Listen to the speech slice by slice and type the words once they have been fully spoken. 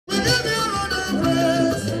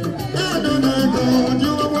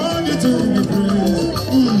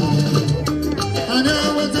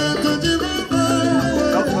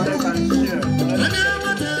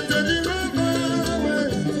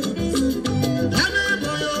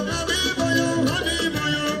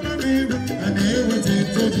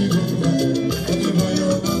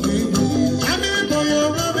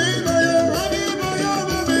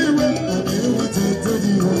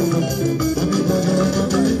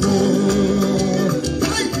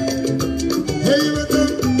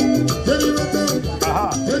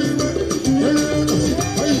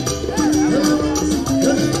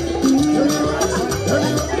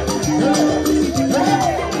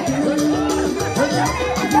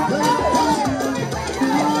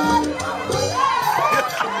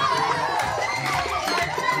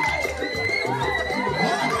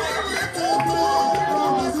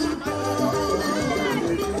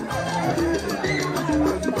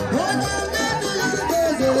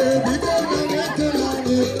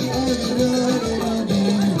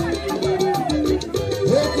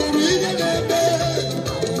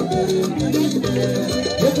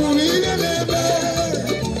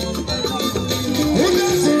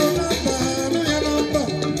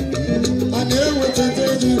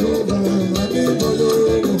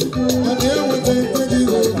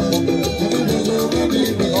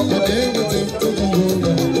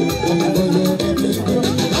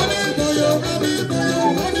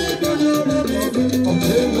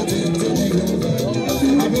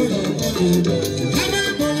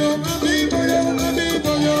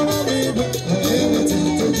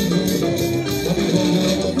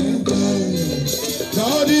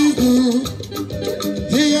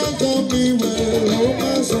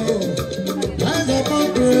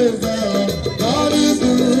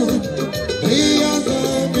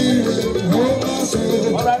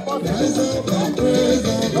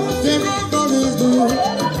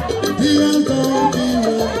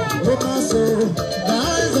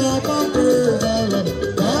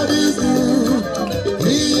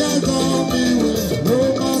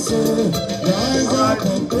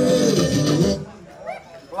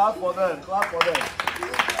Clap for them, clap for them.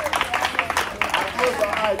 And close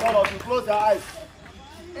your eyes, all of you, close your eyes.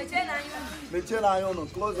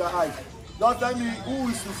 Close your eyes. Just tell me who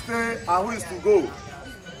is to stay and who is to go.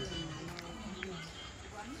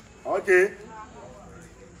 Okay.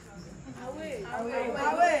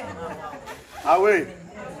 Away.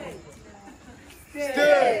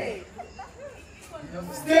 Stay.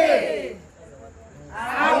 Stay.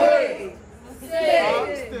 Away.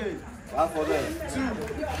 Stay. Clap for them.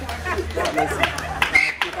 God bless you.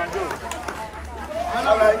 You can go.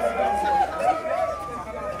 All right.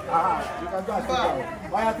 You can go.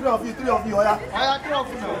 Three of you. Three of you now.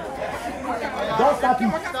 Don't start it.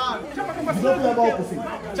 You don't play about pussy.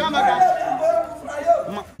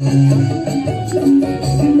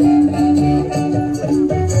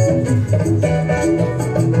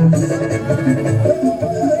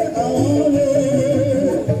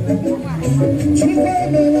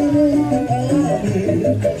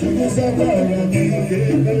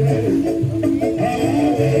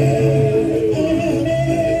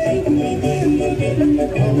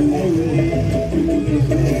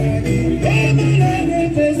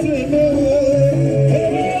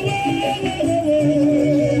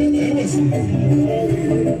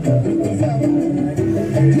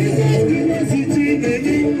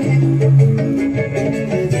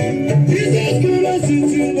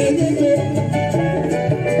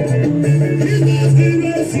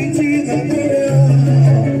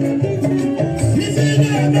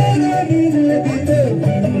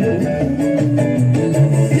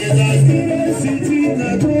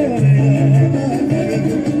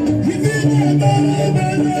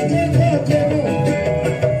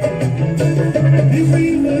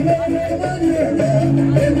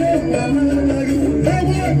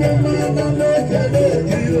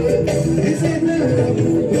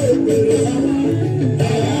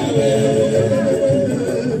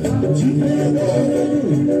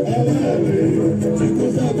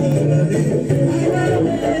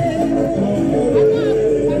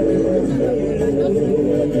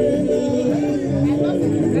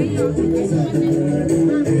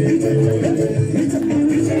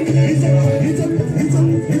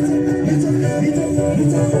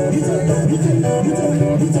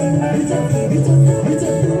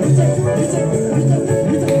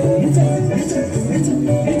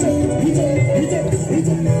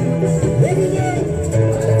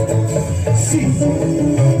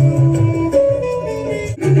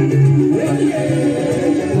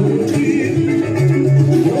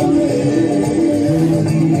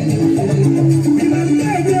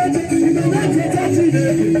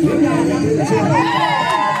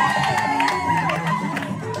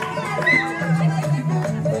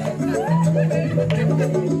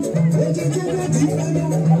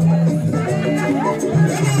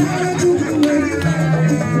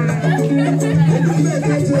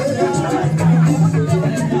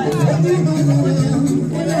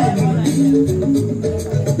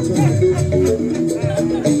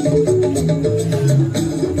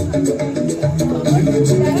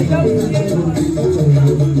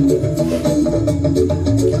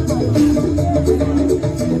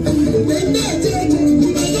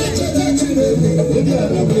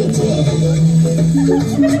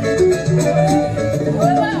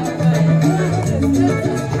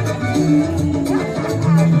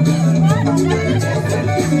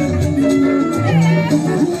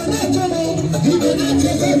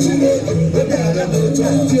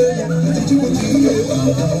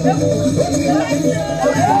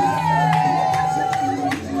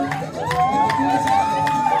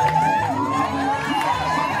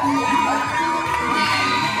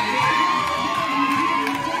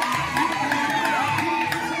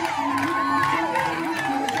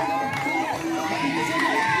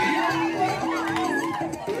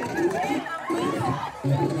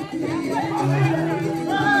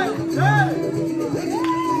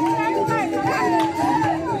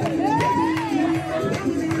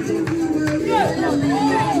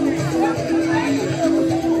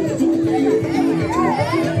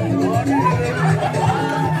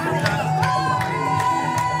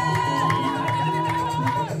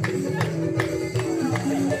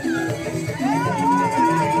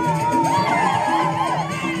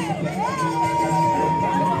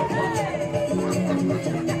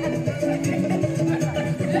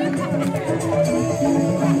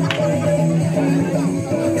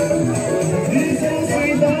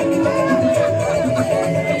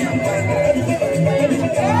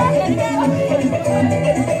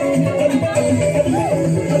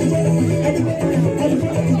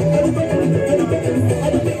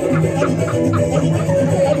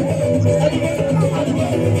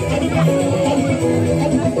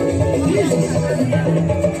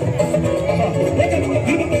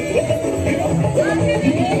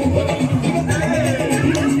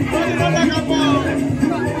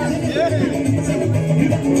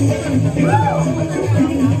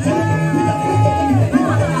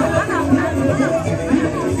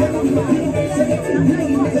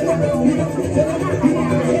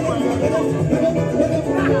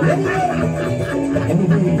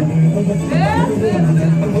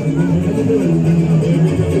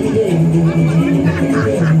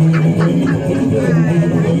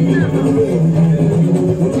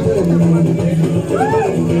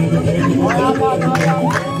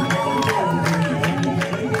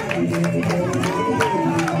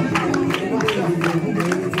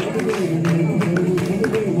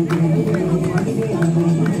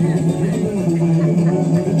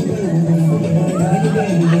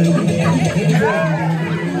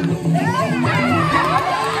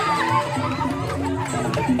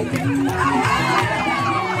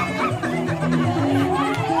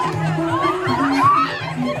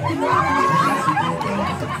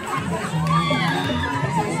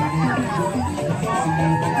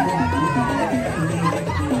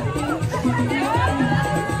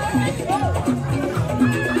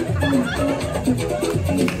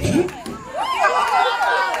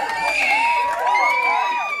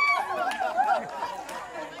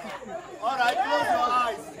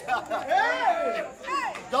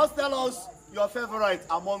 Just tell us your favorite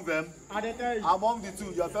among them. Among the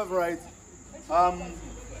two, your favorite.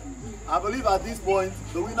 I believe at this point,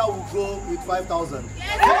 the winner will go with 5,000.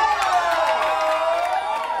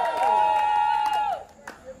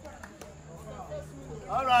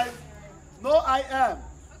 All right. No, I am.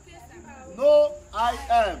 No, I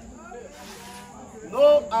am.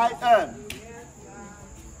 No, I am.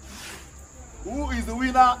 Who is the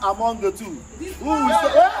winner among the two? Who is the...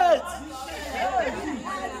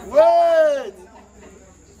 Wait! Wait!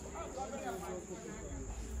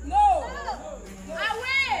 No!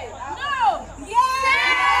 Away! No!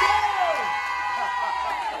 Yeah!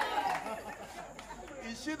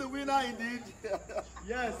 Is she the winner indeed?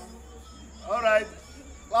 Yes. All right.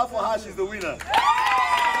 Clap for her, she's the winner.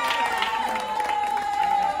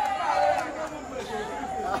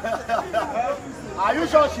 Are you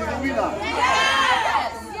sure she's the winner?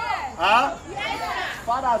 Yes! Yes! Huh? Yes!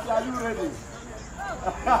 Fathers, are you ready?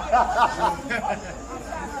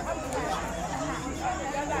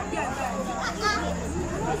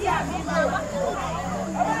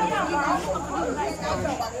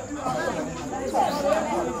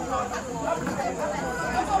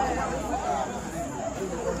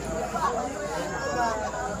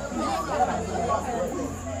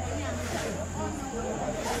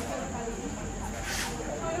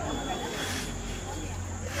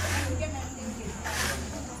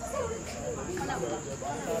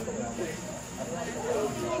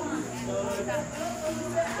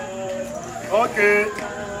 Okay.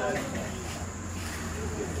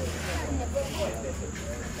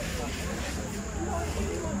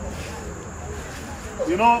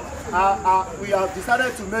 You know, we have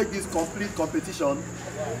decided to make this complete competition,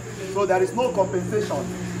 so there is no compensation.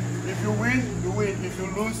 If you win, you win. If you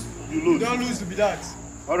lose, you lose. You don't lose to be that.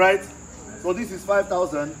 All right. So this is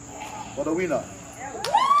 5,000 for the winner.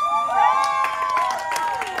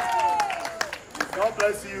 God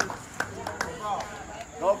bless you.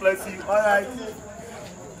 God bless you. All right.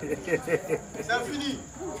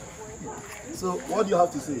 So what do you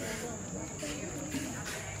have to say?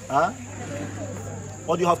 Huh?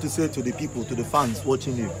 What do you have to say to the people, to the fans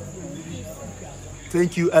watching you?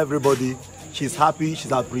 Thank you, everybody. She's happy.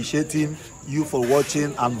 She's appreciating you for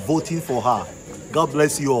watching and voting for her. God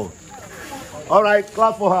bless you all. All right,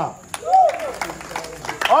 clap for her.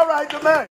 All right, the man.